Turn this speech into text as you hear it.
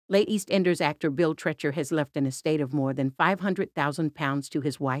Late EastEnders actor Bill Treacher has left an estate of more than £500,000 to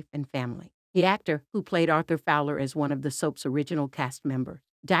his wife and family. The actor, who played Arthur Fowler as one of the soap's original cast members,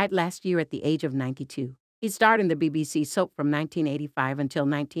 died last year at the age of 92. He starred in the BBC soap from 1985 until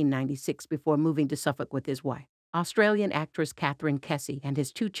 1996 before moving to Suffolk with his wife, Australian actress Katherine Kessey, and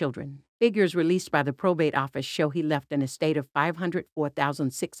his 2 children. Figures released by the probate office show he left an estate of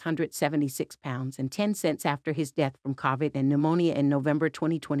 £504,676.10 after his death from COVID and pneumonia in November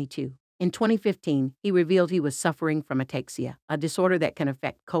 2022. In 2015, he revealed he was suffering from ataxia, a disorder that can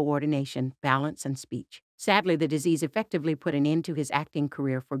affect coordination, balance, and speech. Sadly, the disease effectively put an end to his acting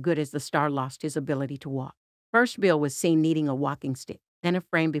career for good as the star lost his ability to walk. First, Bill was seen needing a walking stick, then a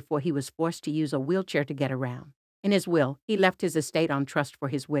frame before he was forced to use a wheelchair to get around. In his will, he left his estate on trust for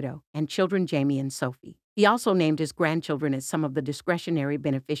his widow and children Jamie and Sophie. He also named his grandchildren as some of the discretionary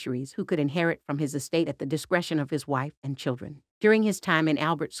beneficiaries who could inherit from his estate at the discretion of his wife and children. During his time in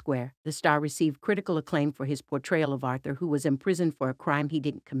Albert Square, the star received critical acclaim for his portrayal of Arthur, who was imprisoned for a crime he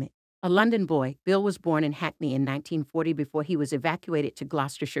didn't commit. A London boy, Bill was born in Hackney in 1940 before he was evacuated to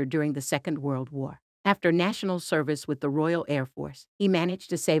Gloucestershire during the Second World War. After national service with the Royal Air Force, he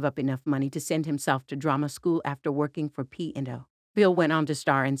managed to save up enough money to send himself to drama school after working for P&O. Bill went on to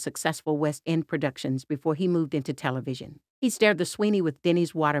star in successful West End productions before he moved into television. He starred The Sweeney with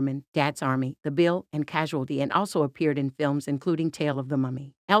Dennis Waterman, Dad's Army, The Bill, and Casualty, and also appeared in films including Tale of the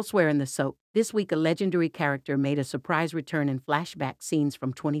Mummy. Elsewhere in the soap, this week a legendary character made a surprise return in flashback scenes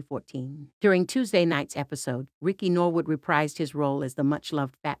from 2014. During Tuesday night's episode, Ricky Norwood reprised his role as the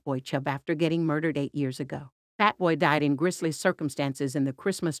much-loved Fatboy Chubb after getting murdered 8 years ago. Fatboy died in grisly circumstances in the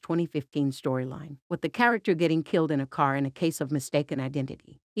Christmas 2015 storyline, with the character getting killed in a car in a case of mistaken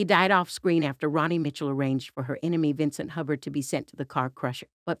identity. He died off-screen after Ronnie Mitchell arranged for her enemy Vincent Hubbard to be sent to the car crusher,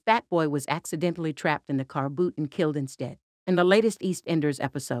 but Fatboy was accidentally trapped in the car boot and killed instead. In the latest EastEnders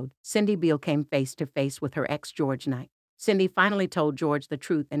episode, Cindy Beale came face-to-face with her ex George Knight. Cindy finally told George the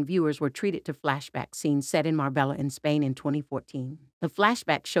truth, and viewers were treated to flashback scenes set in Marbella in Spain in 2014. The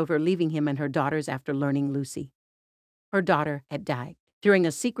flashback showed her leaving him and her daughters after learning Lucy, her daughter, had died. During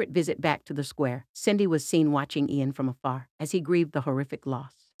a secret visit back to the square, Cindy was seen watching Ian from afar as he grieved the horrific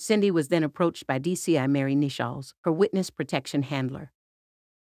loss. Cindy was then approached by DCI Mary Nichols, her witness protection handler,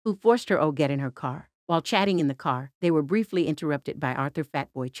 who forced her to get in her car. While chatting in the car, they were briefly interrupted by Arthur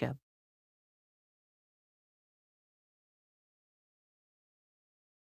Fatboy Chubb.